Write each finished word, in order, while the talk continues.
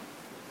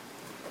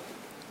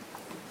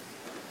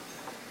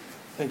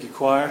Thank you,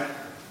 choir.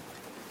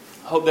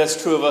 I hope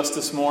that's true of us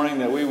this morning,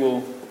 that we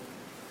will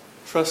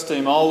trust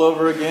Him all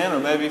over again,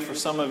 or maybe for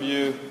some of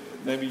you,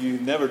 maybe you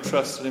never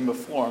trusted Him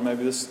before.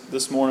 Maybe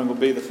this morning will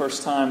be the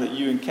first time that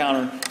you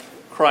encounter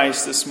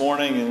Christ this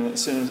morning, and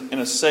it's in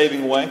a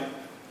saving way.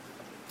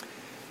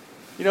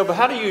 You know, but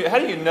how do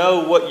you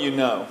know what you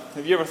know?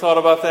 Have you ever thought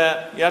about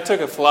that? Yeah, I took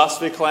a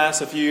philosophy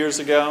class a few years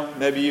ago.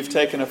 Maybe you've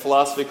taken a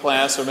philosophy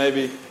class, or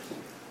maybe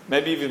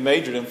even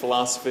majored in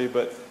philosophy.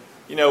 But,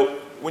 you know,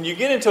 when you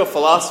get into a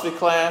philosophy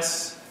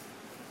class,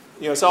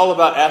 you know, it's all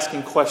about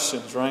asking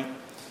questions, right?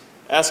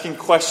 Asking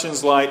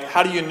questions like,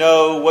 how do you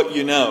know what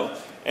you know?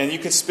 And you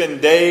can spend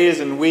days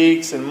and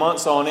weeks and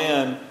months on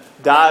end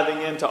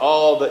diving into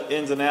all the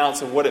ins and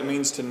outs of what it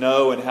means to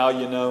know and how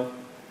you know.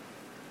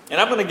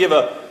 And I'm going to give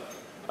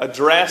a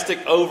drastic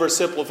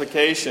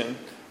oversimplification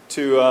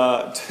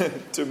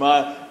to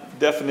my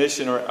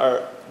definition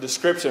or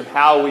description of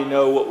how we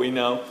know what we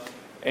know.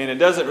 And it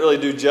doesn't really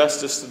do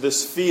justice to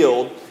this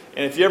field.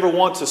 And if you ever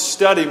want to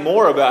study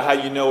more about how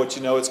you know what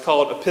you know, it's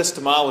called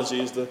epistemology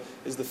is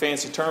the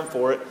fancy term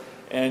for it.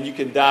 And you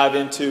can dive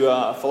into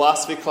a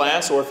philosophy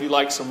class, or if you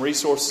like some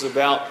resources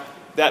about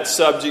that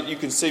subject, you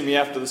can see me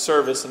after the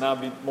service, and I'll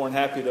be more than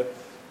happy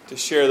to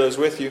share those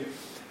with you.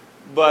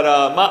 But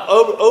my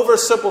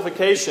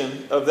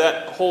oversimplification of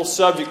that whole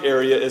subject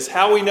area is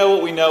how we know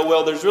what we know.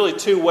 Well, there's really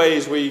two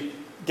ways we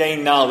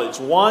gain knowledge.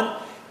 One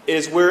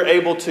is we're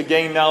able to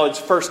gain knowledge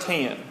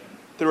firsthand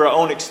through our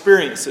own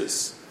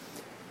experiences.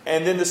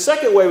 And then the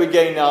second way we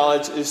gain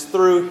knowledge is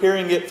through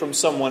hearing it from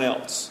someone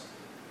else,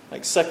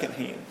 like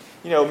secondhand.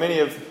 You know, many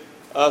of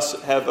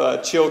us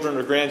have children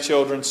or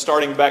grandchildren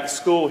starting back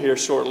school here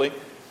shortly.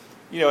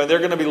 You know, and they're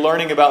going to be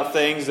learning about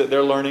things that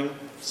they're learning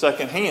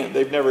secondhand.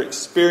 They've never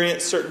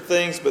experienced certain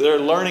things, but they're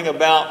learning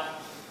about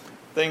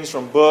things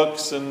from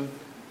books and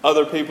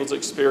other people's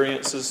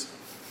experiences.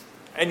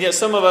 And yet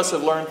some of us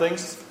have learned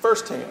things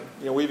firsthand.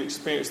 You know, we've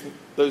experienced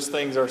those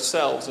things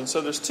ourselves. And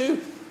so there's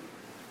two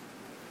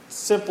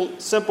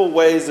simple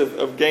ways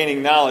of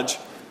gaining knowledge.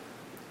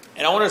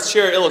 And I want to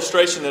share an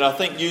illustration that I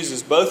think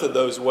uses both of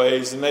those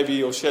ways, and maybe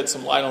you'll shed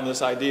some light on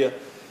this idea.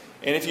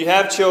 And if you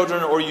have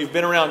children or you've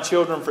been around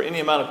children for any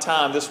amount of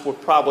time, this will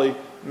probably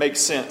make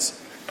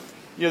sense.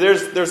 You know,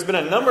 there's been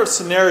a number of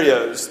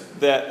scenarios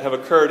that have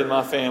occurred in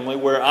my family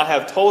where I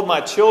have told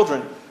my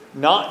children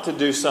not to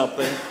do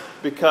something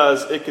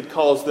because it could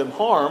cause them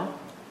harm,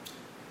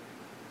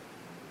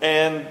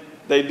 and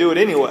they do it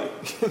anyway.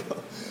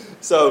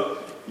 So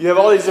you have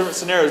all these different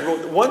scenarios.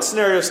 But one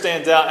scenario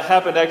stands out. It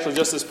happened actually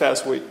just this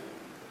past week.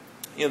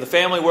 You know, the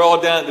family, we're all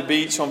down at the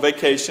beach on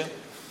vacation.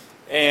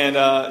 And,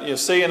 you know,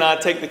 C and I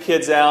take the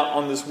kids out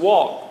on this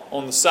walk,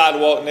 on the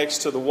sidewalk next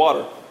to the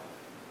water.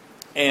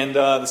 And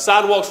the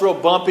sidewalk's real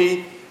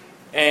bumpy.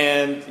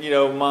 And, you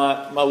know,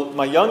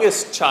 my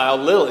youngest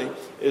child, Lily,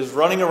 is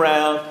running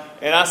around.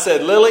 And I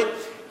said, Lily,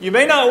 you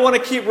may not want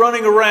to keep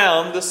running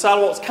around. The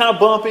sidewalk's kind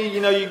of bumpy. You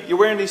know, you're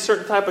wearing these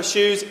certain type of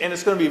shoes, and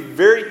it's going to be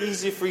very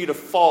easy for you to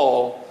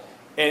fall.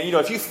 And, you know,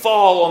 if you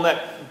fall on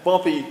that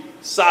bumpy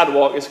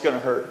sidewalk, it's going to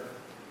hurt.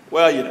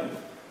 Well, you know,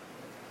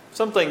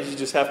 some things you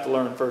just have to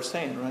learn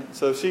firsthand, right?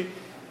 So she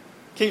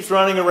keeps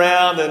running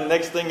around, and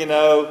next thing you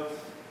know,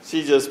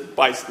 she just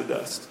bites the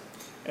dust.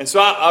 And so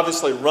I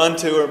obviously run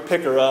to her and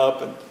pick her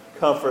up and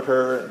comfort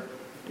her, and,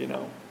 you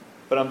know.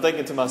 But I'm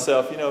thinking to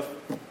myself, you know,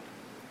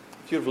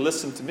 if you'd have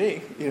listened to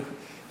me, you know,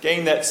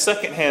 gained that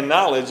secondhand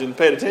knowledge and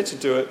paid attention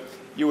to it,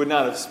 you would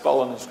not have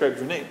fallen and scraped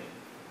your knee.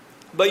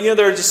 But, you know,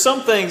 there are just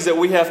some things that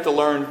we have to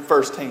learn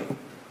firsthand.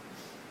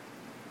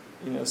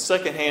 You know,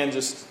 secondhand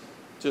just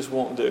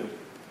won't do.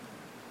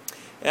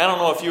 And I don't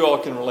know if you all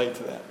can relate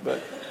to that,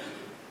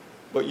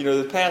 but you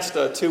know, the past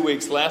 2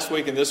 weeks, last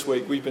week and this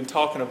week, we've been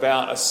talking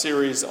about a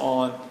series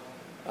on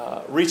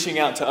reaching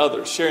out to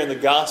others, sharing the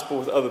gospel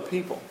with other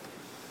people.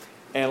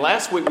 And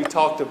last week we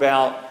talked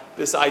about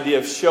this idea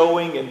of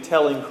showing and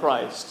telling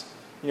Christ.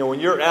 You know,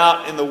 when you're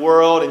out in the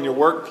world, in your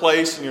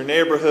workplace, in your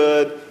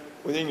neighborhood,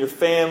 within your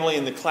family,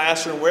 in the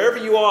classroom, wherever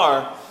you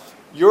are,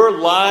 your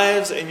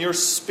lives and your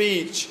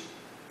speech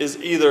is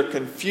either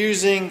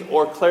confusing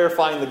or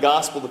clarifying the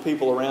gospel to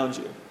people around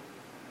you.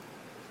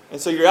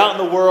 And so you're out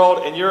in the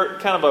world and you're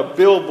kind of a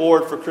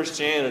billboard for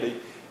Christianity.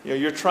 You know,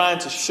 you're trying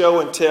to show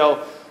and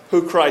tell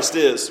who Christ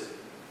is.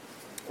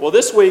 Well,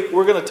 this week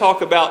we're going to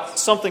talk about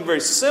something very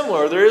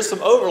similar. There is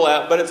some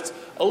overlap, but it's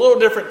a little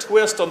different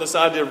twist on this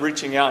idea of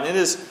reaching out. And it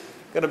is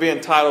going to be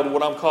entitled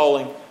what I'm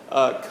calling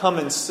Come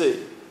and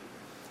See.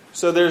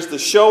 So there's the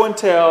show and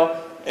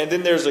tell, and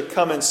then there's a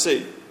come and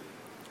see.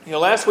 You know,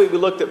 last week we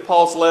looked at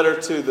Paul's letter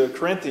to the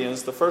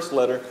Corinthians, the first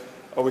letter,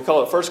 or we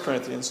call it 1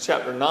 Corinthians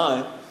chapter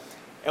 9.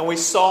 And we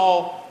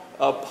saw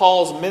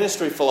Paul's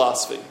ministry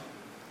philosophy.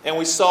 And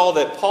we saw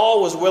that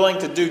Paul was willing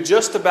to do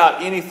just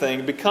about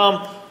anything,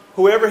 become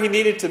whoever he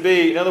needed to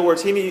be. In other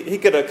words, he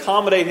could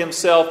accommodate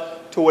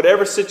himself to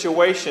whatever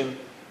situation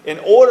in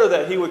order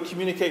that he would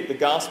communicate the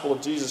gospel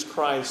of Jesus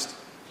Christ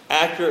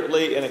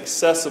accurately and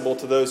accessible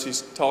to those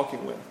he's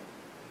talking with.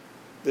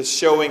 This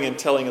showing and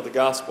telling of the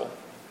gospel.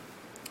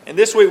 And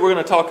this week we're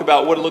going to talk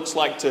about what it looks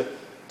like to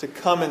to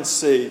come and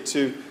see,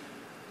 to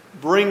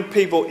bring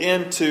people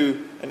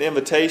into an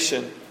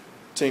invitation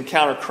to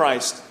encounter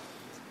Christ.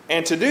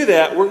 And to do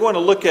that, we're going to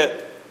look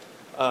at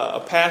a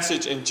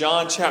passage in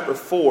John chapter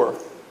 4.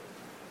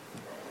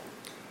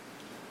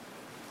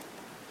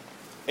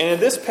 And in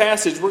this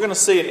passage, we're going to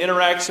see an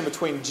interaction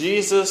between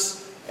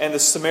Jesus and the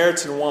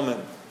Samaritan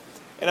woman.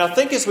 And I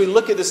think as we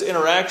look at this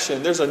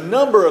interaction, there's a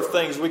number of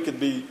things we could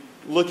be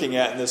looking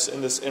at in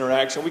this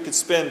interaction. We could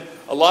spend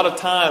a lot of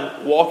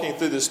time walking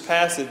through this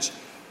passage.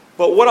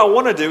 But what I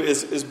want to do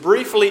is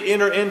briefly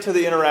enter into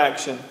the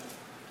interaction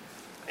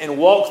and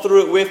walk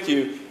through it with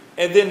you,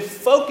 and then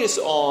focus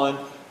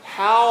on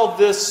how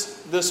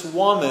this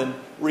woman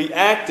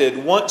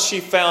reacted once she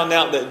found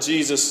out that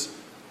Jesus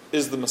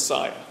is the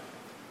Messiah.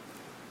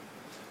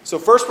 So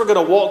first we're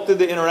going to walk through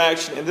the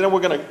interaction, and then we're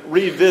going to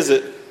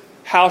revisit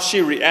how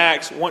she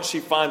reacts once she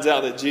finds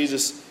out that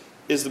Jesus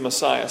is the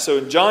Messiah. So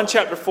in John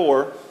chapter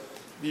 4,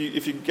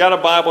 if you've got a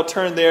Bible,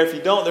 turn there. If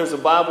you don't, there's a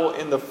Bible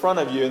in the front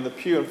of you, in the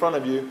pew in front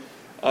of you,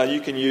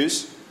 you can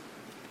use.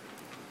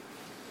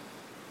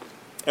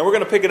 And we're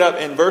going to pick it up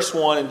in verse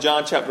 1 in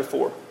John chapter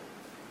 4. It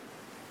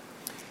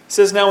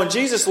says, "Now when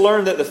Jesus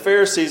learned that the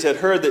Pharisees had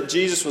heard that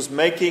Jesus was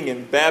making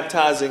and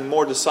baptizing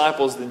more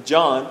disciples than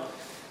John,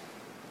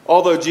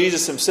 although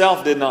Jesus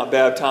himself did not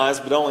baptize,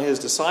 but only his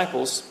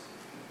disciples,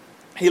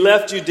 he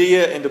left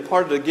Judea and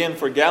departed again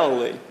for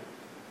Galilee.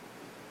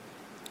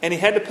 And he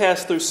had to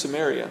pass through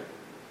Samaria.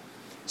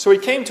 So he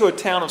came to a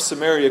town of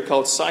Samaria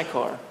called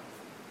Sychar,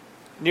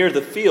 near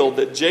the field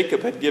that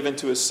Jacob had given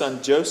to his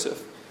son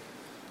Joseph.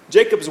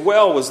 Jacob's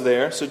well was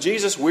there, so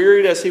Jesus,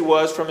 wearied as he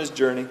was from his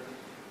journey,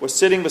 was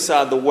sitting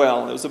beside the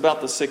well. It was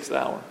about the 6th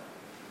hour.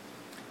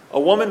 A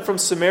woman from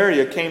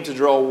Samaria came to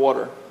draw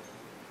water.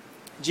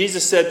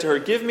 Jesus said to her,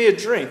 'Give me a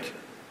drink,'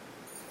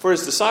 for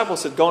his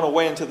disciples had gone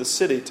away into the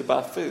city to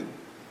buy food.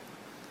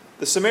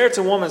 The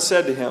Samaritan woman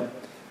said to him,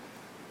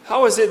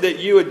 'How is it that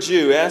you, a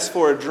Jew, ask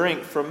for a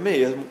drink from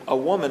me, a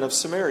woman of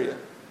Samaria?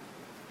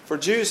 For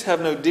Jews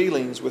have no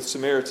dealings with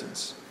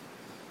Samaritans.'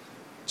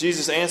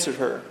 Jesus answered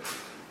her,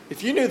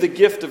 'If you knew the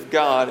gift of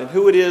God and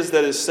who it is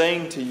that is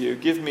saying to you,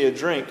 "Give me a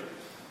drink,"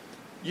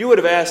 you would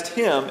have asked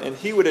him, and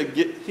he would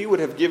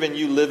have given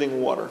you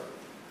living water.'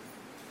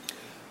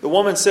 The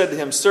woman said to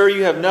him, 'Sir,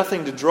 you have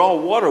nothing to draw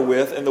water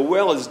with, and the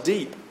well is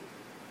deep.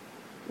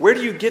 Where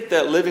do you get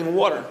that living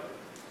water?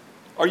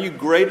 Are you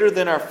greater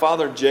than our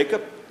father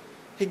Jacob?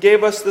 He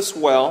gave us this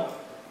well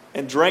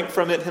and drank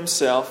from it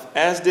himself,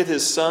 as did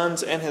his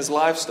sons and his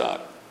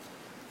livestock.'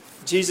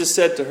 Jesus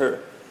said to her,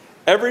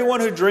 'Everyone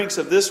who drinks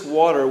of this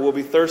water will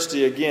be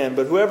thirsty again,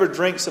 but whoever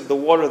drinks of the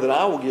water that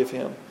I will give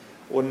him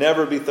will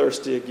never be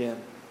thirsty again.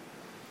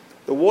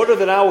 The water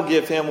that I will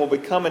give him will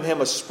become in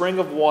him a spring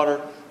of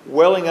water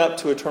welling up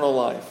to eternal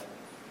life.'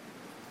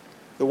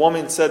 The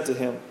woman said to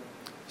him,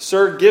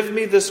 'Sir, give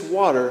me this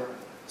water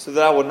so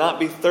that I will not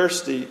be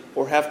thirsty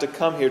or have to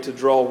come here to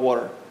draw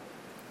water.'"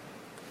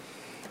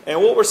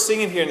 And what we're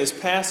seeing here in this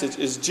passage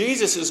is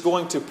Jesus is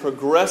going to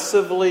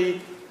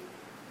progressively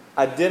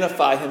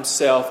identify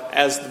himself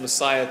as the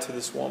Messiah to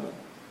this woman.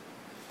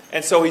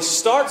 And so he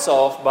starts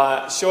off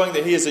by showing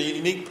that he is a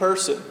unique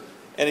person,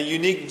 and a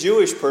unique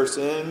Jewish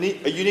person, and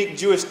a unique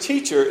Jewish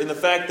teacher, in the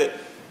fact that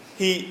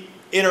he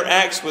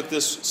interacts with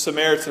this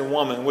Samaritan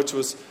woman, which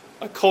was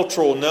a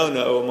cultural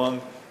no-no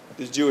among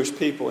the Jewish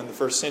people in the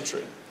first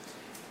century.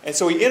 And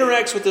so he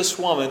interacts with this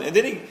woman, and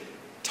then he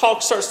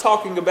starts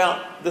talking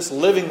about this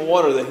living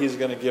water that he's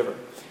going to give her.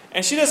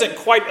 And she doesn't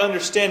quite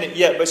understand it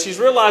yet, but she's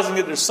realizing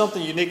that there's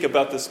something unique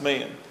about this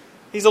man.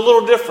 He's a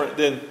little different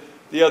than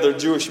the other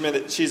Jewish men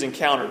that she's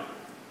encountered.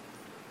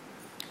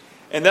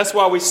 And that's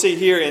why we see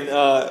here,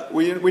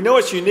 we know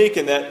it's unique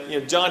in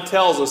that John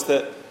tells us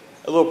that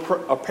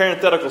a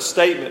parenthetical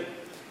statement.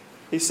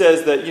 He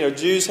says that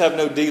Jews have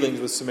no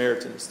dealings with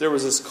Samaritans. There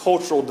was this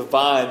cultural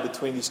divide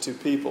between these two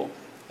people.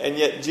 And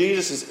yet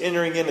Jesus is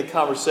entering into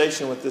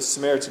conversation with this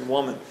Samaritan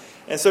woman.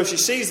 And so she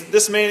sees that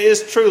this man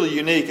is truly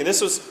unique. And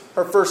this was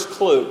her first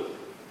clue,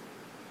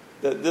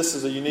 that this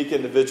is a unique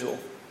individual.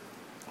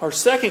 Her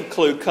second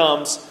clue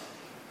comes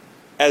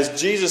as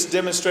Jesus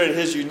demonstrated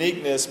his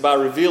uniqueness by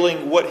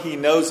revealing what he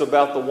knows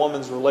about the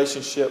woman's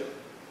relationship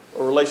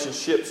or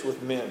relationships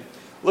with men.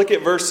 Look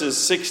at verses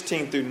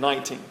 16 through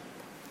 19.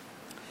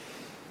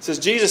 It says,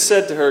 Jesus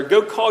said to her,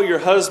 "Go call your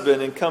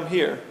husband and come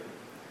here."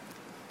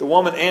 The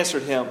woman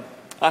answered him,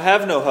 "I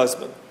have no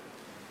husband."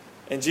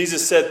 And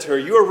Jesus said to her,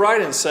 "You are right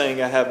in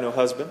saying, 'I have no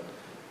husband,'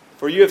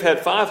 for you have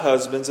had 5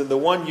 husbands, and the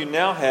one you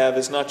now have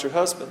is not your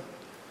husband.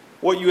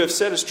 What you have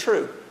said is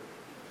true."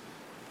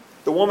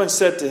 The woman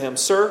said to him,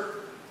 "Sir,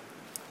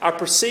 I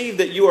perceive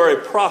that you are a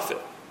prophet."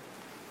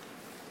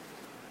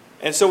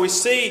 And so we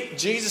see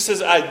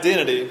Jesus'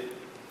 identity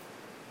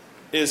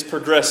is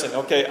progressing.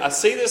 Okay, I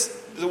see this,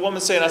 the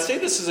woman saying, "I see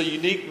this as a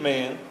unique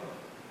man,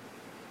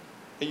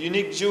 a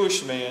unique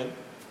Jewish man.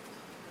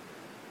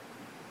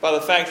 By the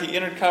fact he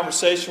entered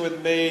conversation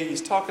with me,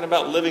 he's talking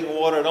about living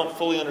water. I don't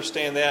fully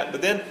understand that."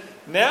 But then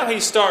now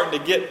he's starting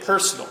to get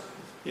personal,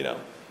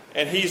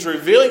 and he's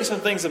revealing some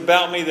things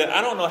about me that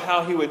I don't know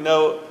how he would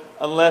know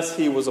unless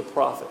he was a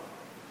prophet.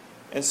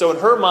 And so in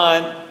her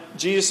mind,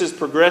 Jesus is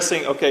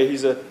progressing. Okay,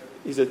 he's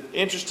an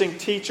interesting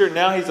teacher.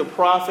 Now he's a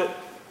prophet.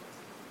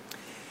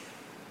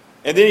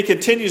 And then he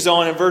continues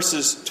on in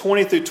verses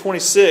 20 through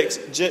 26.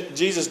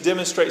 Jesus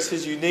demonstrates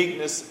his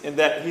uniqueness in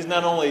that he's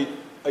not only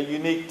a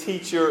unique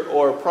teacher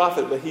or a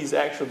prophet, but he's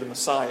actually the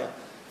Messiah.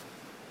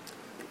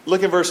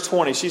 Look at verse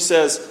 20. She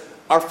says,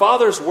 "Our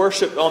fathers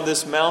worshipped on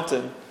this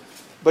mountain,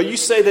 but you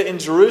say that in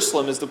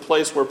Jerusalem is the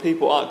place where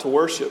people ought to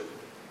worship."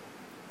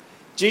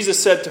 Jesus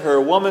said to her,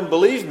 "Woman,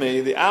 believe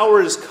me, the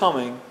hour is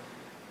coming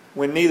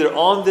when neither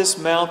on this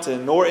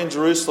mountain nor in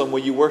Jerusalem will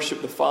you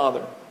worship the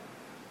Father.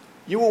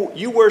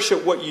 You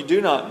worship what you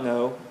do not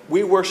know.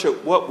 We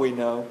worship what we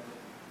know,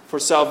 for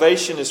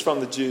salvation is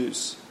from the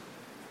Jews.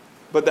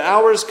 But the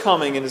hour is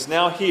coming and is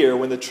now here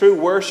when the true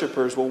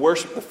worshipers will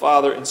worship the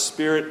Father in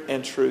spirit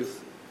and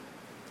truth.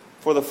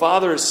 For the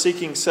Father is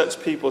seeking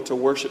such people to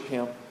worship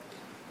Him.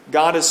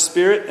 God is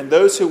spirit, and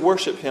those who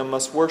worship Him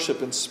must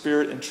worship in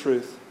spirit and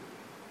truth."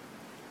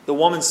 The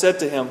woman said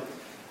to him,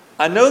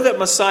 "I know that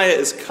Messiah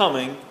is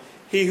coming,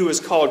 He who is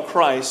called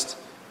Christ.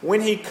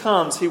 When He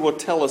comes, He will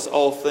tell us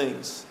all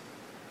things."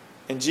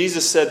 And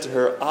Jesus said to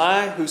her,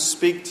 "I who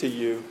speak to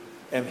you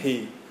am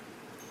He."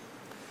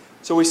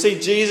 So we see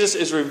Jesus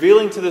is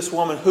revealing to this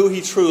woman who He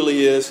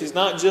truly is. He's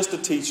not just a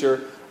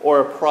teacher or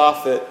a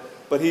prophet,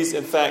 but He's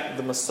in fact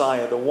the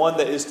Messiah, the one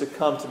that is to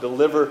come to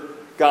deliver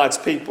God's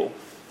people,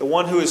 the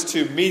one who is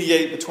to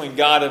mediate between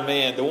God and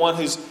man, the one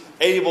who's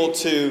able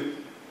to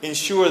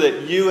ensure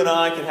that you and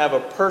I can have a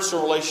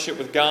personal relationship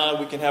with God,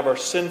 we can have our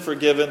sin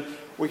forgiven,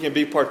 we can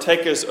be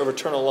partakers of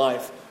eternal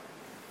life.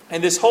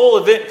 And this whole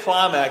event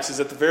climaxes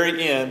at the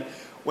very end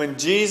when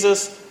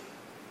Jesus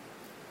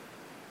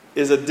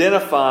is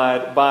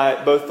identified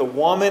by both the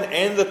woman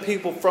and the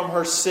people from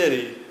her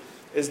city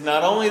as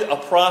not only a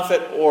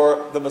prophet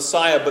or the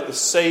Messiah, but the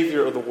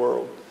Savior of the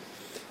world.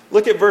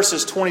 Look at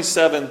verses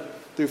 27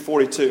 through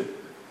 42.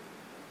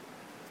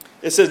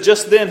 It says,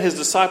 "Just then His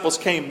disciples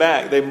came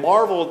back. They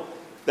marveled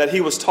that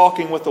He was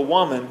talking with a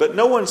woman, but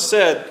no one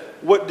said,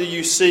 'What do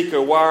you seek?'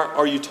 or 'Why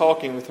are you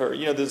talking with her?'"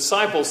 You know, the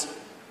disciples,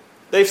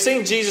 they've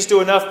seen Jesus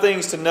do enough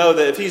things to know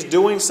that if He's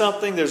doing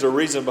something, there's a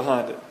reason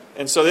behind it.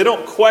 And so they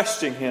don't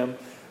question Him,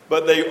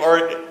 but they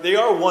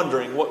are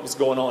wondering what was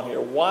going on here.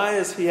 Why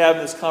is He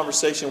having this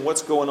conversation?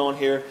 What's going on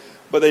here?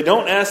 But they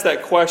don't ask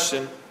that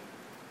question.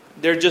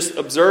 They're just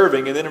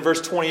observing. And then in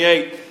verse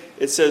 28,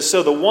 it says,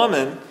 "So the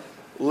woman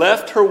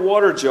left her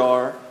water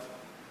jar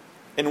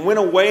and went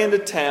away into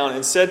town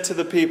and said to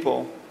the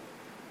people,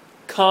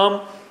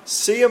 'Come,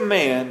 see a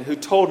man who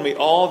told me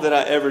all that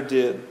I ever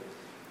did.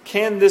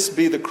 Can this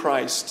be the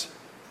Christ?'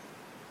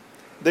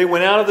 They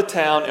went out of the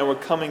town and were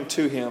coming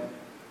to Him."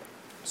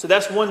 So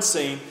that's one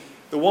scene.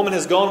 The woman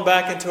has gone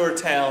back into her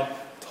town,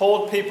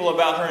 told people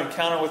about her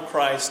encounter with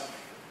Christ,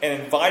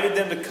 and invited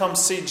them to come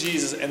see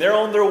Jesus. And they're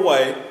on their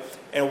way.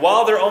 And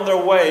while they're on their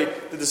way,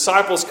 the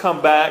disciples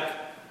come back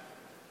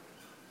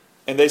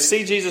and they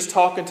see Jesus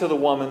talking to the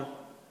woman.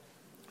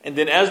 And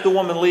then as the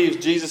woman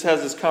leaves, Jesus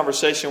has this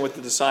conversation with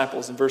the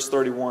disciples in verse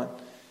 31. It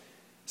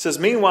says,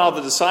 "Meanwhile,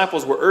 the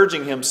disciples were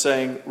urging Him,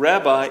 saying,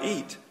 'Rabbi,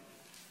 eat.'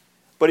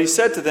 But He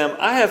said to them,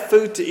 'I have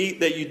food to eat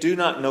that you do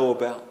not know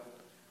about.'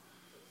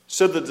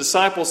 So the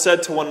disciples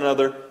said to one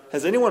another,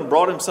 'Has anyone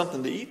brought Him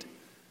something to eat?'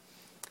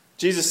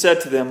 Jesus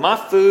said to them, 'My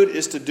food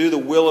is to do the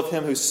will of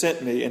Him who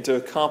sent me and to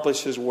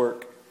accomplish His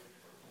work.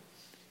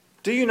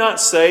 Do you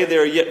not say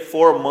there are yet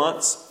 4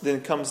 months,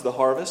 then comes the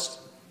harvest?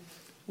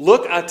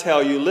 Look, I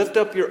tell you, lift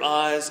up your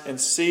eyes and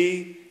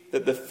see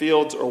that the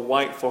fields are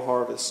white for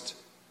harvest.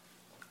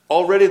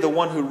 Already the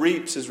one who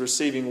reaps is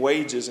receiving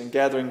wages and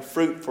gathering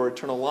fruit for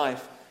eternal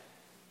life,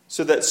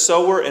 so that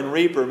sower and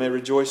reaper may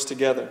rejoice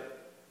together.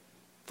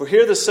 For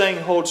here the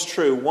saying holds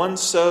true, one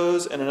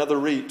sows and another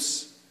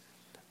reaps.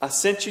 I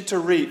sent you to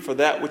reap for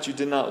that which you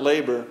did not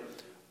labor.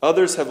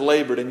 Others have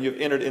labored and you have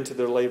entered into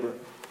their labor."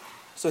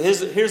 So here's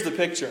the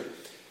picture.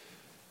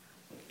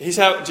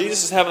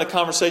 Jesus is having a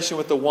conversation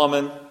with the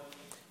woman.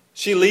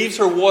 She leaves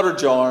her water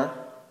jar.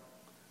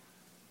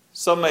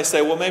 Some may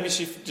say, well, maybe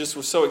she just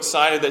was so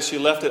excited that she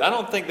left it. I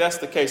don't think that's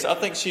the case. I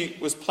think she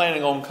was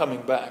planning on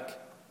coming back.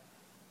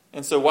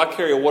 And so why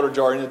carry a water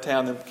jar into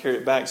town and carry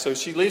it back? So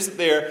she leaves it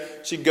there.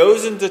 She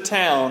goes into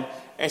town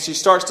and she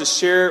starts to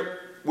share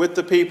with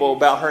the people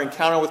about her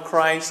encounter with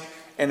Christ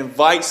and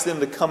invites them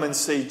to come and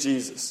see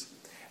Jesus.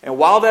 And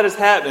while that is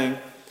happening,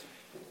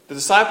 the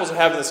disciples are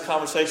having this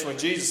conversation with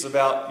Jesus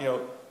about,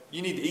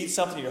 you need to eat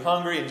something, you're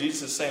hungry. And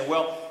Jesus is saying,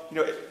 well,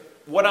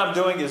 what I'm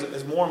doing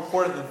is more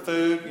important than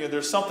food.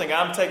 There's something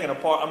I'm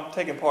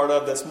taking part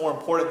of that's more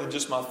important than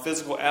just my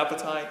physical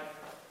appetite.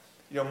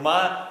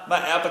 My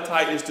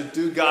appetite is to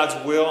do God's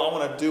will. I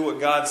want to do what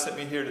God sent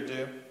me here to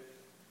do.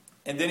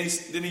 And then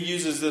he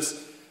uses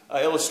this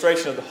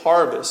illustration of the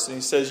harvest. And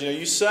he says,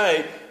 you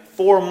say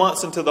 4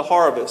 months into the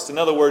harvest. In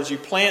other words, you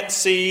plant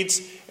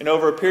seeds, and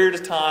over a period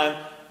of time,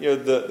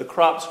 the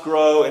crops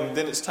grow, and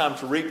then it's time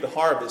to reap the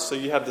harvest. So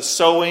you have the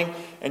sowing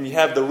and you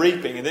have the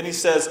reaping. And then he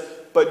says,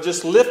 but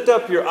just lift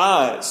up your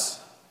eyes,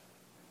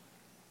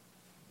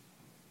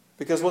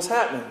 Because what's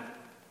happening?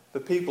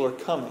 The people are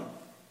coming.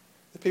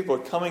 The people are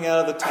coming out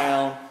of the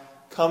town,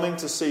 coming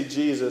to see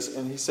Jesus.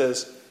 And he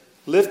says,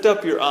 lift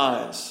up your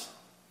eyes.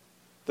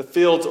 The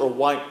fields are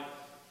white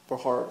for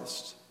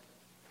harvest.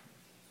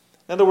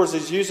 In other words,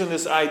 he's using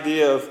this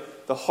idea of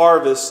the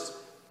harvest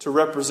to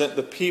represent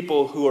the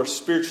people who are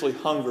spiritually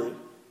hungry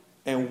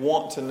and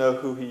want to know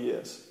who he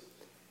is.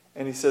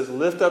 And he says,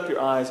 lift up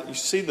your eyes. You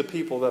see the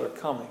people that are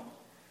coming.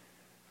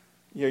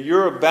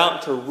 You're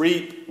about to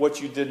reap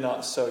what you did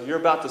not sow. You're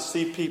about to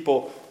see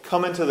people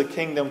come into the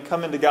kingdom,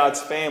 come into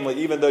God's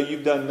family, even though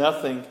you've done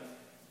nothing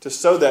to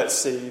sow that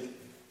seed.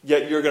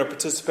 Yet you're going to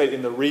participate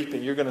in the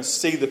reaping. You're going to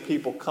see the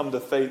people come to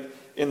faith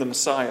in the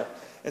Messiah.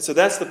 And so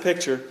that's the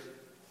picture.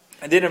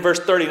 And then in verse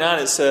 39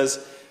 it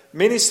says,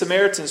 many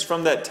Samaritans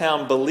from that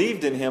town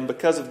believed in him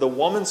because of the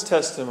woman's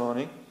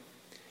testimony.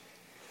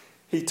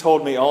 He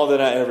told me all that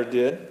I ever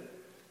did.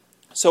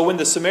 So when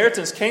the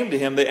Samaritans came to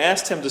him, they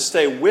asked him to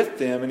stay with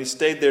them, and he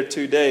stayed there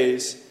 2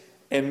 days.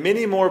 And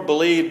many more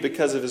believed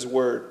because of his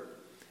word.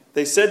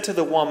 They said to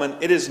the woman,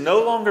 it is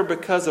no longer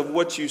because of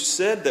what you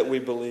said that we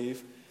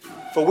believe,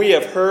 for we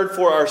have heard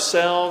for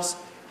ourselves,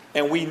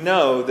 and we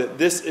know that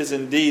this is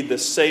indeed the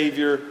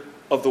Savior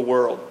of the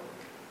world.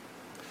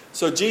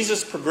 So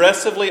Jesus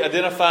progressively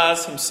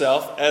identifies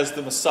himself as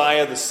the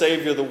Messiah, the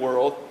Savior of the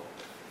world.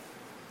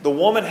 The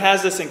woman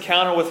has this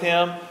encounter with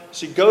him.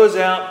 She goes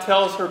out,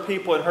 tells her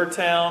people in her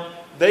town.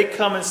 They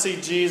come and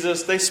see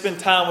Jesus. They spend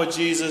time with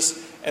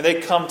Jesus. And they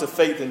come to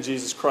faith in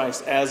Jesus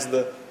Christ as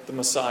the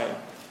Messiah.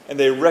 And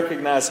they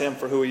recognize him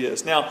for who he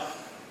is. Now,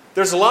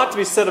 there's a lot to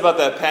be said about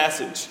that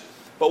passage.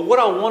 But what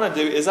I want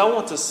to do is I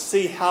want to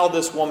see how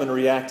this woman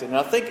reacted. And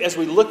I think as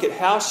we look at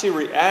how she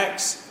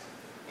reacts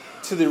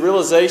to the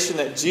realization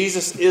that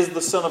Jesus is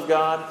the Son of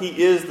God,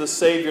 he is the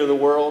Savior of the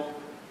world,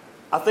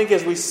 I think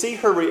as we see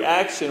her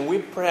reaction, we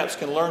perhaps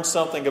can learn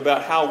something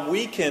about how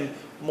we can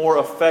more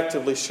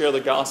effectively share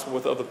the gospel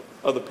with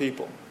other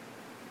people.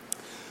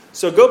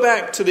 So go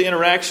back to the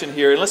interaction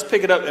here, and let's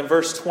pick it up in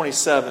verse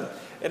 27.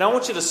 And I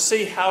want you to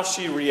see how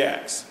she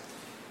reacts.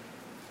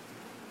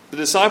 The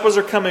disciples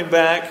are coming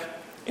back,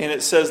 and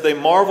it says they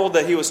marveled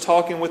that he was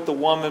talking with the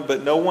woman,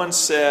 but no one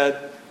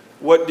said,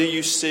 what do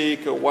you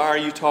seek? Or why are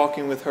you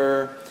talking with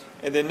her?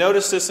 And then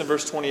notice this in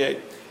verse 28.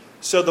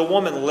 So the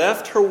woman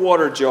left her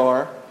water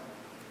jar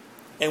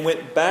and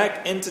went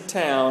back into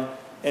town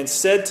and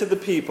said to the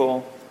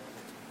people,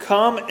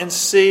 come and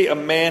see a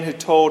man who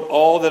told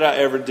all that I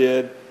ever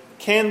did.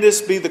 Can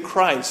this be the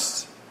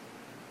Christ?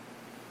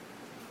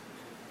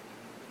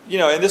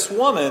 And this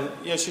woman,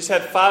 she's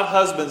had 5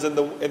 husbands, and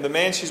the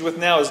man she's with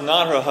now is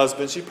not her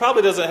husband. She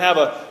probably doesn't have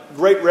a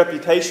great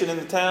reputation in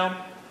the town.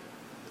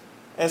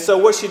 And so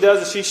what she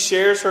does is she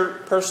shares her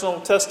personal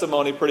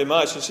testimony pretty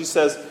much. And she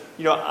says,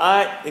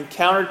 I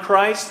encountered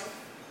Christ.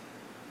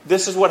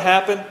 This is what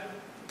happened.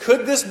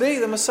 Could this be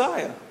the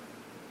Messiah?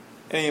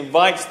 And he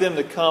invites them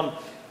to come.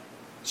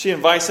 She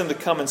invites them to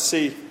come and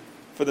see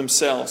for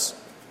themselves.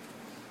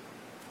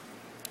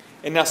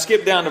 And now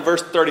skip down to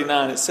verse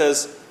 39. It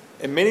says,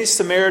 and many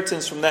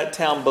Samaritans from that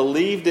town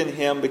believed in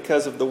him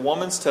because of the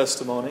woman's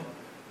testimony.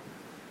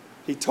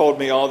 He told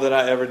me all that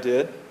I ever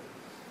did.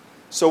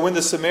 So when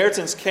the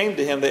Samaritans came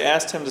to him, they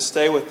asked him to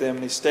stay with them,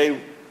 and he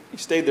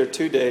stayed there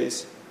 2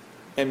 days.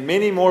 And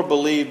many more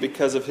believed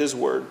because of his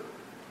word.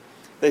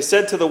 They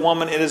said to the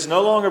woman, it is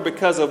no longer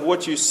because of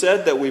what you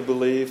said that we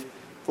believe,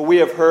 for we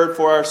have heard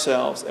for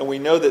ourselves, and we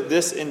know that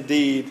this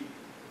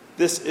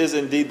is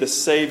indeed the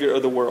Savior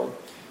of the world.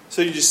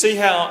 So you see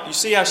how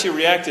she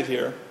reacted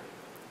here.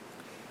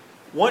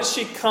 Once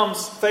she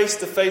comes face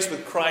to face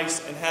with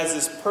Christ and has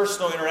this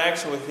personal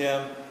interaction with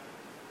him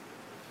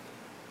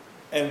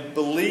and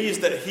believes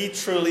that he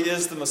truly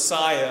is the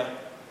Messiah,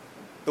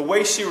 the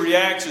way she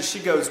reacts is she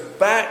goes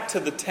back to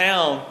the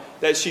town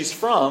that she's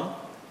from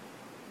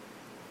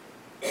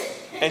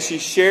and she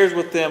shares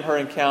with them her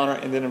encounter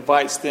and then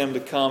invites them to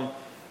come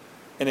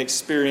and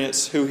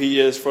experience who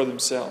he is for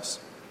themselves.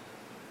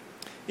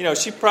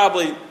 She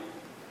probably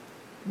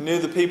knew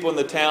the people in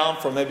the town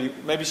from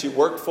maybe she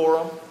worked for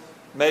them.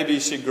 Maybe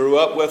she grew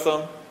up with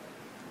them.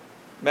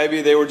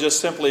 Maybe they were just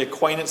simply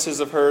acquaintances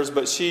of hers.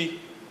 But she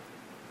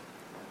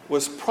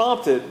was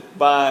prompted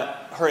by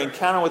her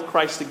encounter with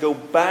Christ to go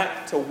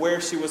back to where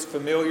she was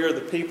familiar,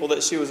 the people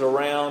that she was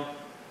around,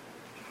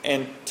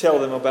 and tell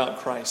them about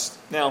Christ.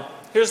 Now,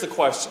 here's the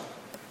question.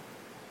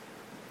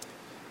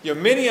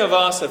 Many of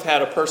us have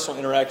had a personal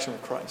interaction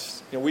with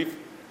Christ. We've,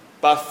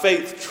 by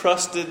faith,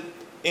 trusted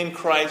in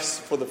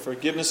Christ for the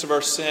forgiveness of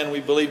our sin. We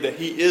believe that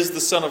he is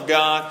the Son of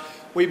God.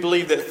 We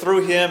believe that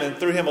through him and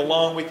through him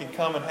alone we can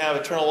come and have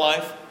eternal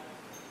life.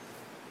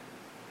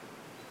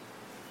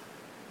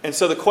 And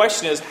so the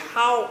question is,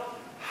 how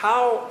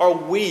are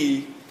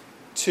we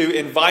to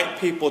invite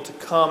people to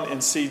come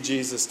and see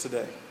Jesus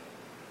today?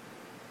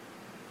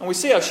 And we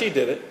see how she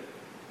did it.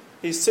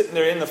 He's sitting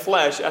there in the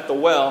flesh at the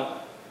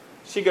well.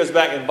 She goes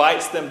back and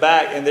invites them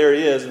back, and there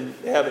he is, and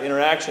they have an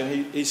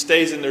interaction. He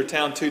stays in their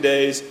town 2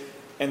 days,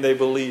 and they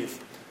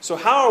believe. So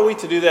how are we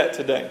to do that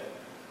today?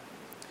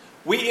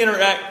 We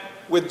interact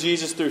with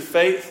Jesus through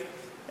faith,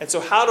 And so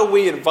how do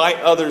we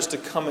invite others to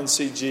come and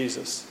see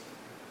Jesus?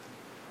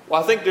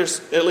 Well, I think there's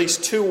at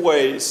least two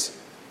ways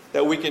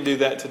that we can do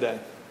that today.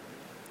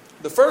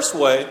 The first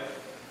way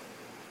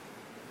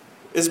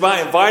is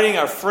by inviting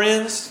our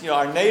friends,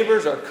 our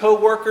neighbors, our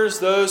co-workers,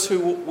 those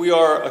who we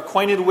are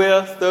acquainted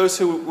with, those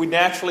who we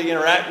naturally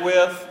interact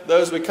with,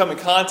 those we come in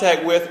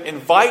contact with,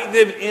 invite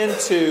them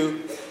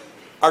into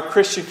our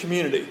Christian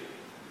community.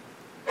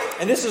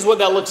 And this is what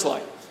that looks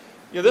like.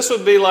 This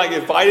would be like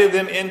inviting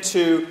them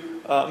into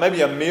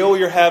maybe a meal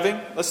you're having.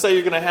 Let's say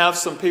you're going to have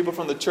some people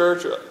from the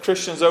church or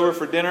Christians over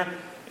for dinner,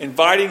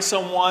 inviting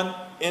someone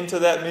into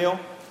that meal.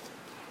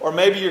 Or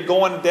maybe you're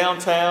going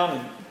downtown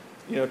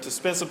and to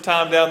spend some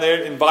time down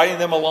there, inviting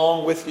them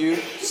along with you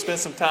to spend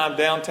some time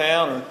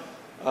downtown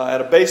or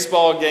at a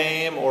baseball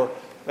game, or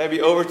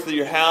maybe over to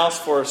your house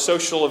for a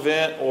social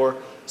event, or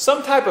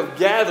some type of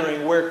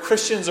gathering where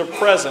Christians are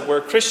present, where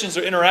Christians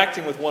are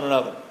interacting with one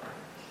another.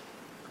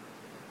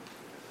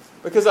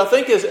 Because I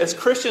think as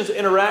Christians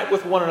interact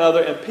with one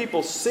another and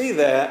people see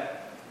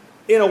that,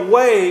 in a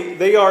way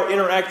they are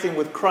interacting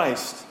with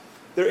Christ.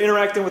 They're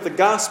interacting with the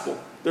gospel.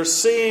 They're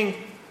seeing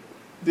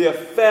the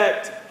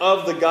effect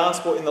of the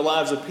gospel in the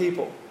lives of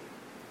people.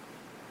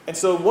 And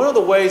so one of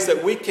the ways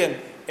that we can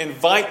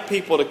invite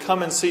people to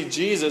come and see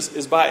Jesus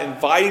is by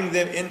inviting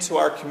them into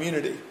our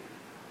community.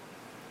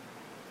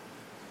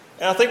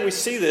 And I think we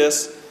see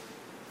this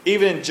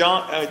even in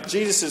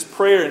Jesus'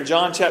 prayer in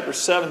John chapter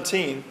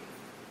 17,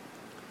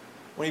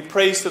 when he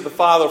prays to the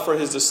Father for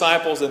his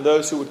disciples and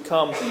those who would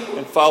come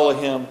and follow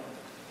him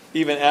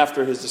even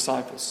after his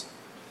disciples.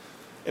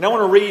 And I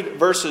want to read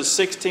verses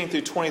 16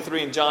 through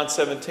 23 in John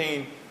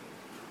 17,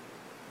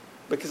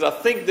 because I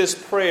think this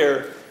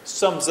prayer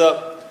sums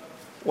up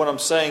what I'm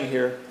saying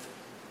here.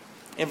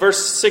 In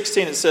verse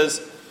 16 it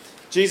says,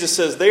 Jesus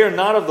says, "They are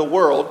not of the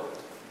world,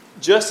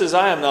 just as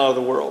I am not of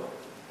the world.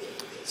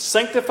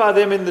 Sanctify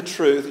them in the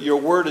truth. Your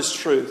word is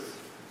truth.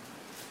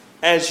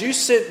 As you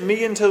sent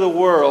me into the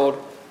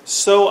world,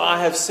 so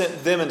I have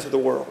sent them into the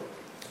world.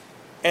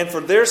 And for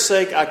their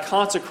sake I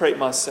consecrate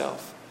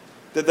myself,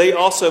 that they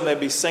also may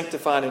be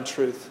sanctified in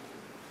truth.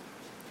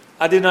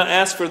 I did not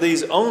ask for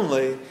these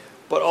only,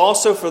 but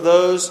also for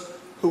those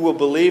who will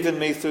believe in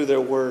me through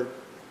their word,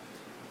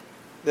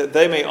 that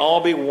they may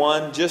all be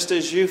one, just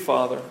as you,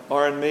 Father,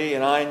 are in me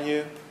and I in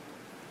you,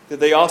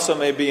 that they also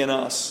may be in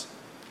us,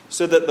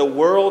 so that the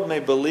world may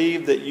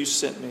believe that you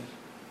sent me.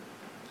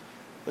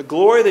 The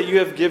glory that you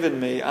have given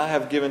me, I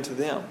have given to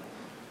them,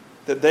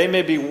 that they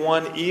may be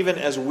one even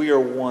as we are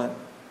one.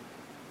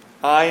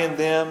 I in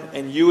them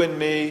and you in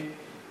me,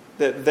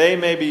 that they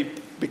may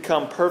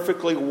become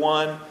perfectly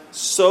one,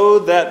 so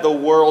that the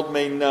world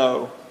may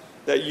know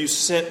that you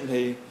sent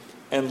me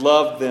and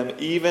loved them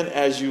even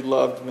as you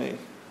loved me."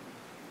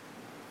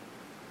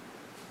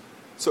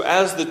 So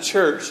as the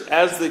church,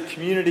 as the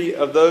community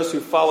of those who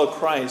follow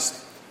Christ,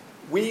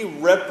 we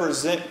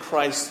represent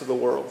Christ to the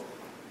world,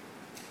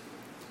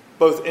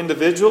 both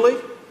individually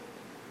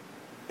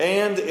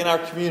and in our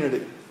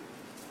community.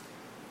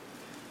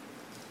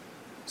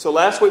 So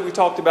last week we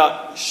talked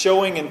about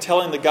showing and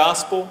telling the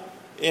gospel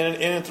in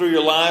and through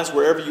your lives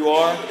wherever you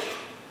are.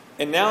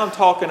 And now I'm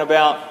talking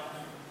about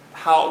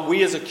how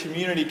we as a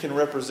community can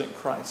represent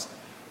Christ.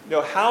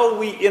 How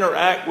we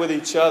interact with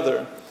each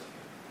other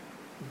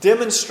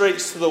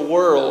demonstrates to the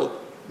world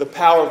the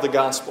power of the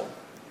gospel.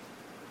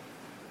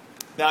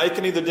 Now, it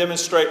can either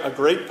demonstrate a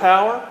great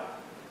power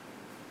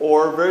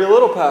or very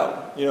little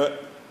power.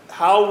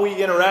 How we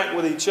interact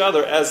with each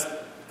other as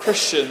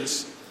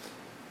Christians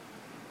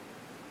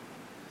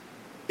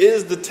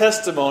is the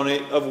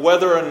testimony of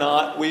whether or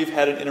not we've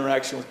had an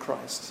interaction with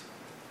Christ.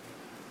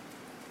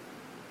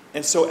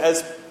 And so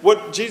as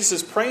what Jesus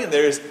is praying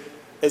there is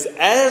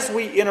as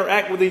we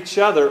interact with each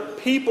other,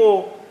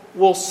 people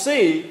will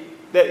see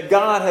that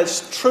God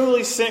has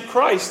truly sent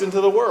Christ into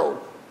the world.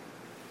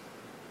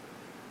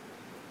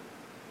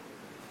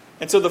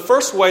 And so the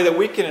first way that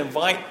we can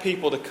invite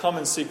people to come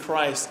and see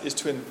Christ is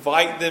to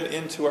invite them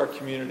into our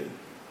community.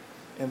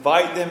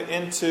 Invite them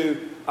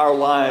into our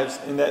lives,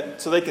 and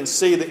so they can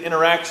see the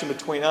interaction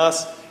between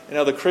us and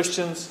other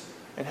Christians,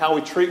 and how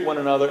we treat one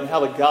another, and how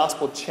the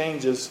gospel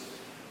changes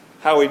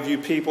how we view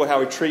people, how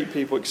we treat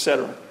people,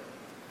 etc.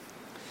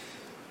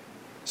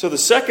 So the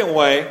second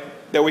way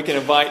that we can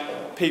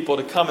invite people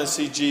to come and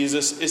see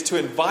Jesus is to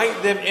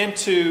invite them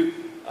into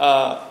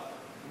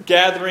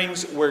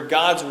gatherings where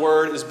God's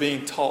word is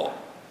being taught,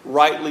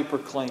 rightly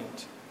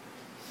proclaimed.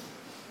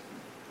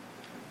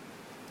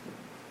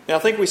 Now I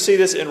think we see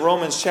this in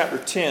Romans chapter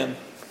 10,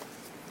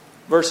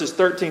 verses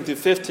 13 through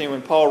 15,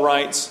 when Paul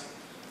writes,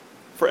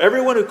 "For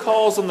everyone who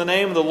calls on the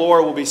name of the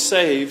Lord will be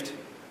saved.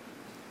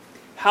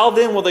 How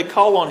then will they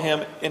call on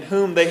him in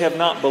whom they have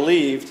not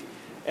believed?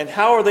 And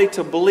how are they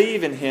to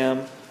believe in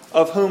him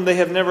of whom they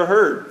have never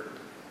heard?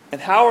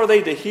 And how are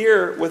they to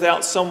hear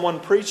without someone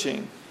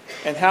preaching?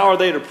 And how are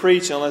they to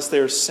preach unless they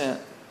are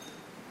sent?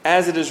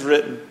 As it is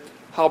written,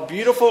 how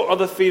beautiful are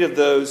the feet of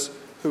those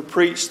who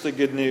preach the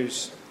good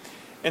news."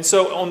 And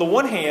so on the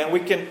one hand, we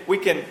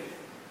can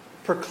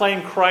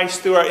proclaim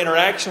Christ through our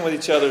interaction with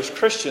each other as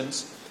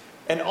Christians.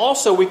 And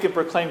also we can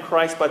proclaim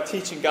Christ by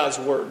teaching God's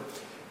Word.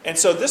 And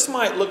so this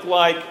might look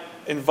like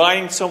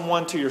inviting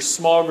someone to your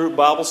small group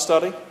Bible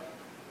study.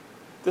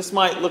 This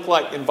might look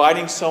like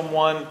inviting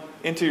someone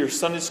into your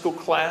Sunday school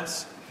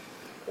class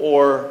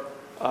or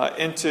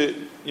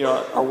into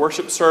our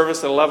worship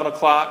service at 11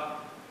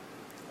 o'clock.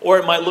 Or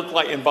it might look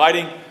like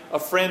inviting a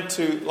friend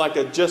to like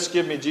a Just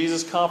Give Me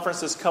Jesus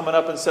conference that's coming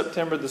up in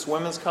September, this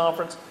women's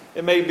conference.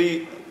 It may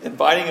be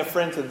inviting a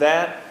friend to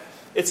that.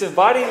 It's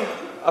inviting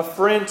a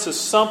friend to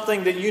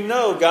something that you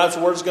know God's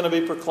Word is going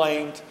to be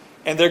proclaimed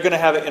and they're going to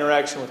have an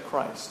interaction with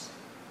Christ.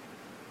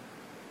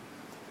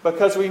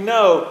 Because we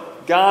know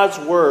God's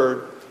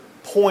Word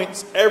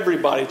points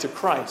everybody to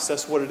Christ.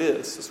 That's what it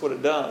is. That's what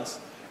it does.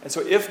 And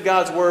so if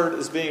God's Word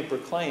is being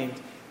proclaimed,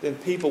 then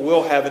people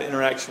will have an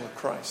interaction with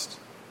Christ.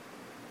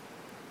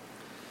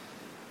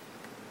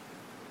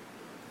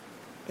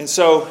 And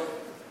so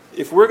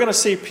if we're going to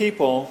see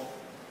people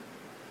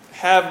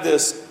have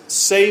this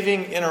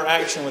saving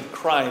interaction with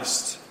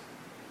Christ,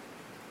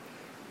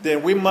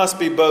 then we must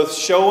be both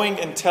showing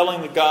and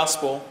telling the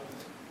gospel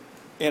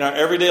in our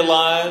everyday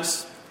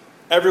lives,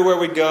 everywhere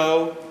we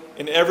go,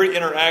 in every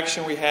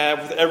interaction we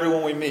have with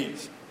everyone we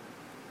meet.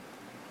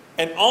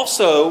 And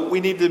also,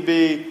 we need to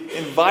be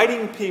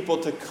inviting people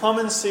to come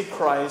and see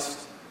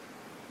Christ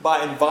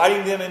by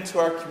inviting them into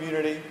our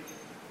community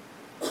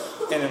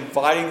and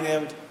inviting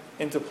them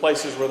into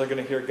places where they're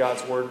going to hear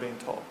God's Word being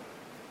taught.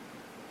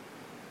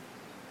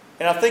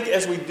 And I think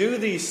as we do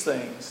these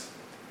things,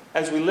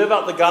 as we live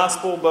out the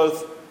gospel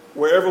both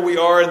wherever we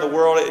are in the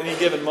world at any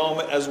given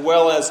moment, as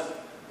well as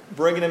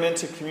bringing them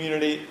into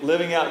community,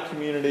 living out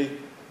community,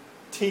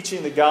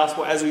 teaching the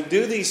gospel, as we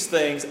do these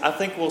things, I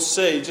think we'll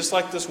see, just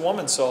like this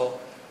woman saw,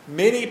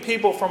 many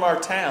people from our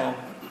town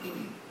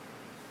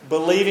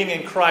believing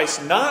in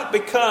Christ, not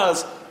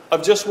because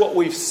of just what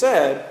we've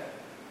said,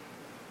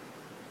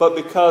 but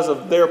because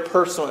of their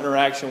personal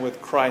interaction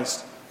with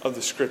Christ of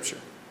the Scripture.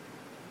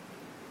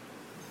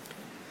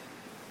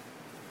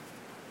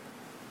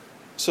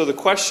 So the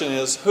question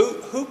is,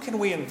 who can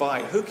we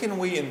invite? Who can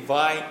we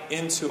invite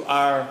into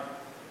our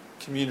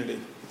community?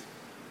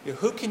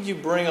 Who can you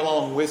bring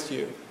along with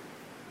you?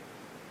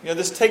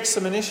 This takes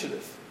some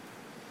initiative.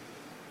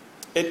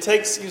 It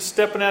takes you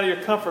stepping out of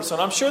your comfort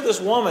zone. I'm sure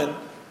this woman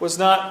was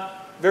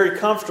not very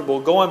comfortable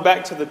going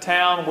back to the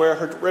town where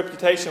her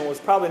reputation was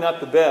probably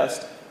not the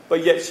best,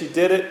 but yet she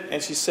did it,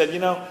 and she said,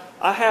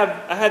 I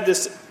had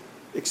this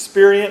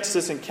experience,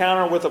 this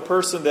encounter with a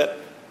person that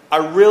I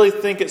really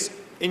think it's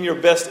in your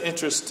best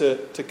interest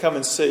to come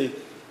and see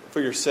for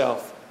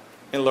yourself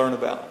and learn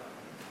about.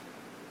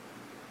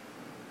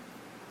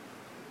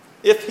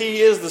 If He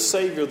is the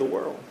Savior of the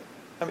world,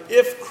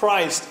 if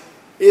Christ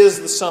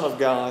is the Son of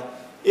God,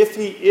 if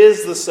He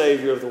is the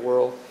Savior of the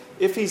world,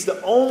 if He's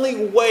the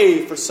only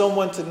way for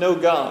someone to know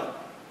God,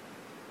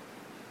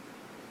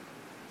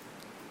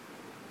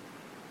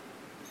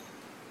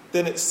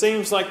 then it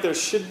seems like there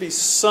should be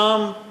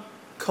some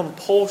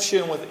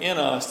compulsion within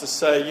us to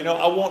say,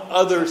 I want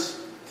others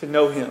to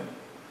know Him.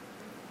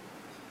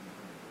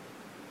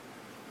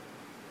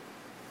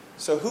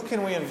 So who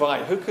can we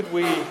invite? Who can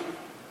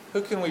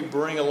we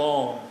bring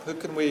along? Who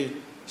can we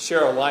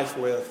share our life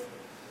with?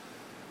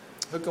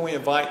 Who can we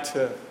invite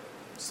to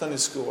Sunday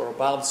school or a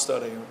Bible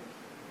study or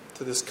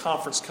to this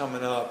conference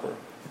coming up or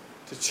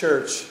to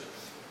church?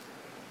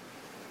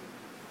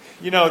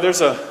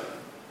 There's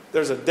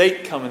a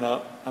date coming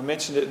up. I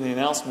mentioned it in the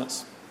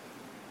announcements.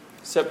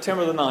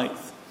 September the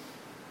 9th.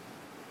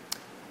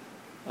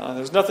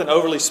 There's nothing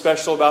overly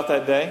special about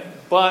that day,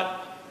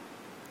 but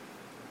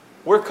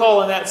we're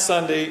calling that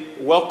Sunday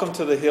Welcome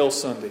to the Hill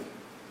Sunday.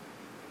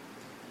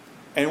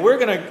 And we're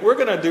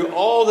gonna do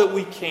all that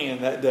we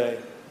can that day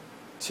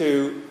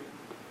to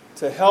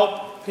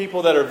help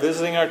people that are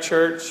visiting our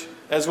church,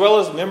 as well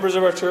as members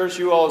of our church,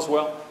 you all as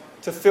well,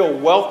 to feel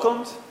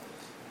welcomed.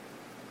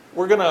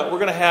 We're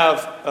gonna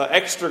have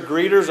extra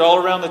greeters all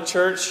around the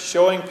church,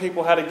 showing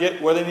people how to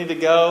get where they need to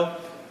go.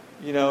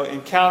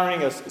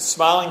 Encountering a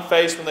smiling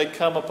face when they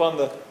come upon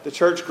the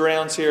church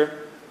grounds here.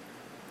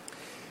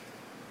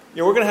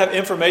 We're going to have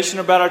information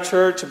about our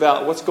church,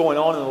 about what's going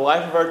on in the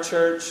life of our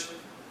church.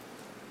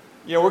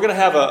 We're going to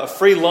have a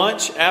free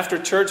lunch after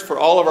church for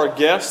all of our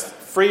guests,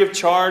 free of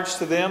charge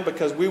to them,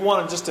 because we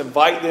want to just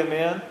invite them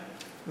in,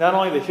 not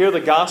only to hear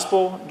the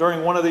gospel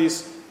during one of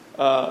these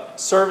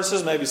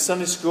services, maybe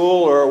Sunday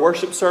school or a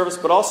worship service,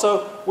 but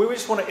also we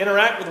just want to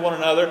interact with one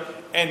another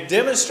and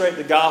demonstrate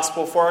the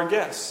gospel for our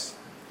guests.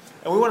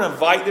 And we want to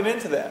invite them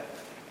into that.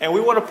 And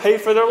we want to pay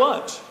for their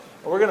lunch.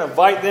 And we're going to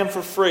invite them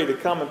for free to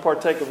come and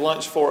partake of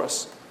lunch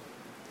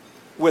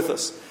with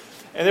us.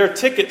 And there are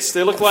tickets.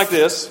 They look like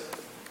this.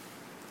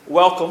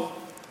 Welcome.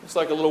 It's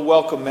like a little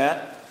welcome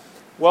mat.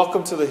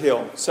 Welcome to the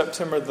Hill,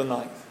 September the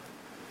 9th.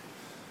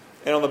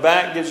 And on the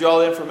back gives you all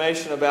the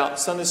information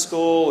about Sunday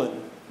school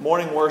and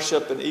morning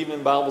worship and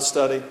evening Bible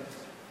study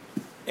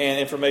and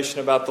information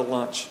about the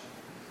lunch.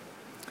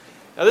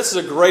 Now this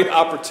is a great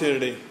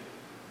opportunity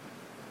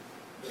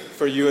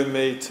for you and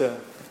me to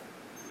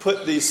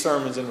put these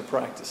sermons into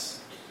practice.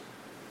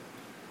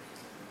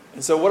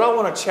 And so what I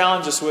want to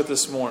challenge us with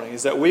this morning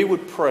is that we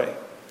would pray.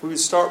 We would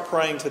start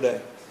praying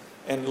today.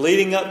 And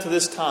leading up to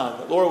this time,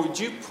 that, Lord, would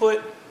you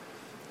put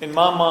in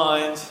my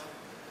mind,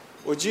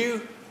 would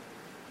you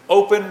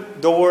open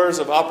doors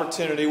of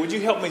opportunity? Would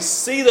you help me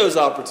see those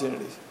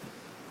opportunities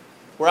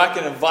where I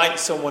can invite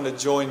someone to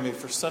join me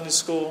for Sunday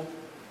school,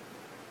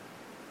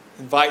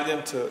 invite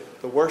them to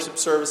the worship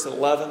service at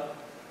 11,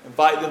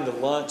 invite them to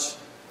lunch.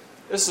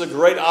 This is a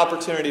great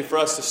opportunity for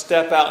us to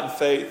step out in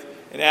faith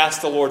and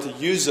ask the Lord to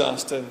use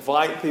us to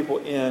invite people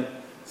in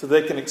so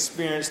they can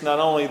experience not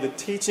only the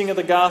teaching of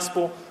the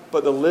gospel,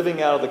 but the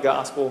living out of the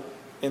gospel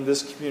in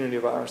this community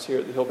of ours here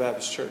at the Hill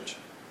Baptist Church.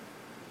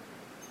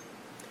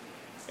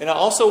 And I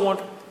also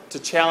want to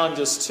challenge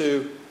us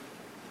to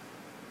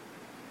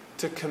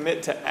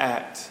commit to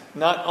act.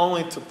 Not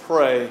only to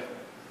pray,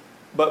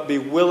 but be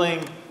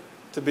willing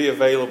to be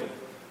available.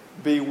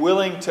 Be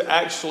willing to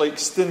actually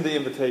extend the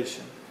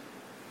invitation.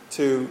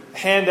 To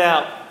hand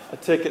out a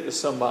ticket to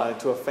somebody,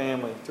 to a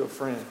family, to a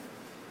friend.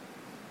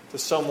 To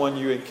someone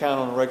you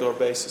encounter on a regular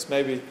basis.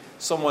 Maybe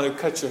someone who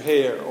cuts your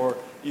hair, or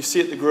you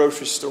see at the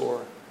grocery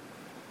store,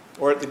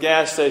 or at the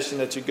gas station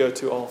that you go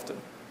to often,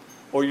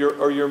 or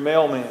your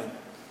mailman.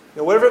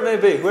 Whatever it may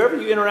be, whoever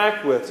you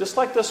interact with, just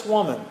like this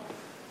woman.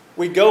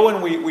 We go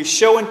and we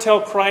show and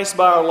tell Christ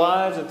by our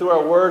lives and through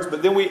our words,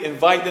 but then we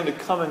invite them to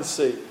come and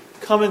see.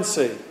 Come and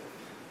see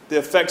the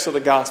effects of the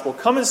gospel.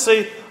 Come and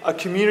see a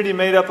community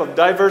made up of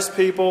diverse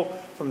people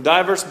from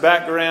diverse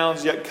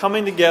backgrounds, yet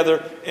coming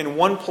together in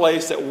one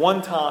place at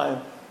one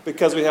time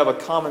because we have a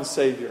common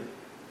Savior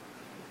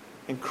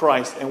in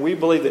Christ. And we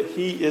believe that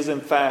He is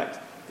in fact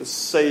the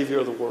Savior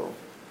of the world.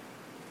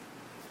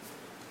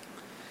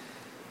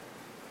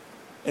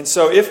 And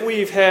so if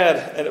we've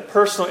had a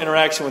personal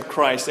interaction with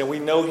Christ and we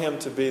know Him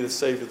to be the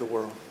Savior of the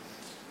world,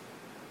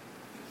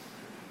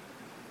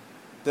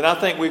 then I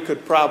think we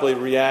could probably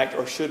react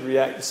or should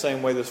react the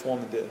same way this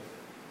woman did.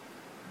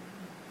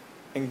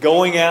 And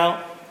going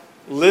out,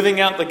 living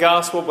out the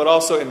gospel, but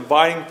also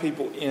inviting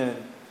people in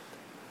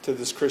to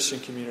this Christian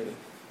community.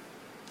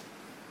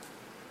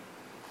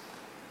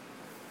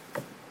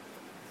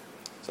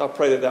 So I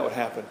pray that would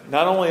happen.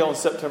 Not only on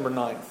September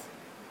 9th,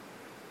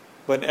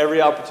 but in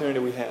every opportunity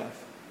we have.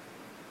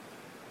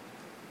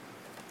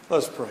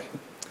 Let's pray.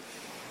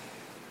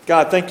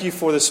 God, thank you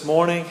for this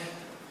morning.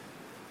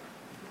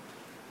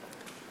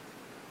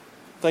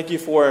 Thank you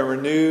for a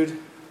renewed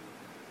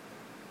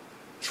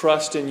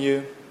trust in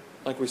you,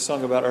 like we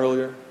sung about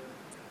earlier.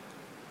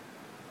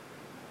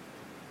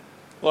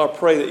 Lord, I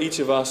pray that each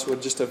of us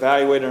would just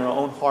evaluate in our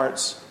own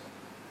hearts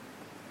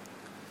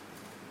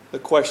the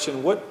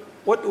question,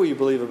 what do we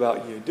believe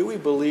about you? Do we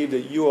believe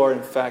that you are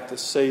in fact the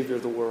Savior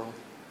of the world?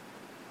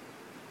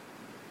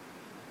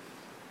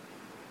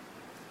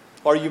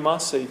 Are you my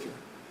Savior?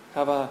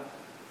 Have I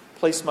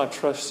placed my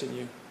trust in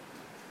you?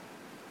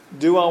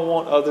 Do I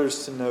want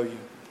others to know you?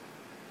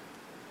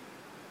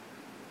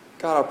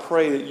 God, I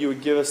pray that you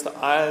would give us the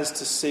eyes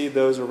to see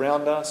those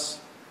around us.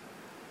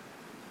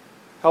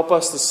 Help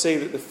us to see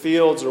that the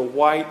fields are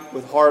white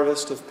with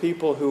harvest of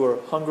people who are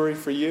hungry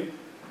for you.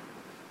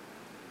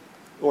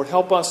 Lord,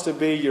 help us to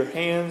be your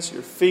hands,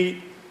 your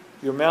feet,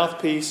 your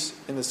mouthpiece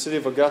in the city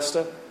of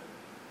Augusta.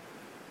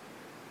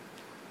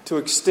 To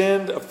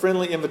extend a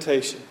friendly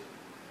invitation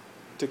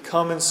to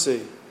come and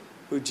see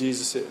who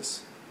Jesus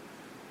is.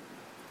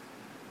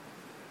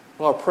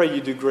 Well, I pray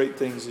you do great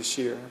things this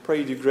year. I pray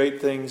you do great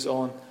things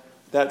on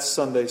that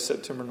Sunday,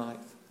 September 9th.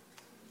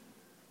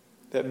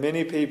 That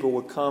many people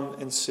will come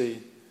and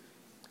see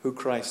who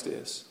Christ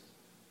is.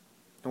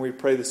 And we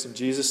pray this in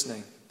Jesus'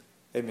 name.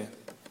 Amen.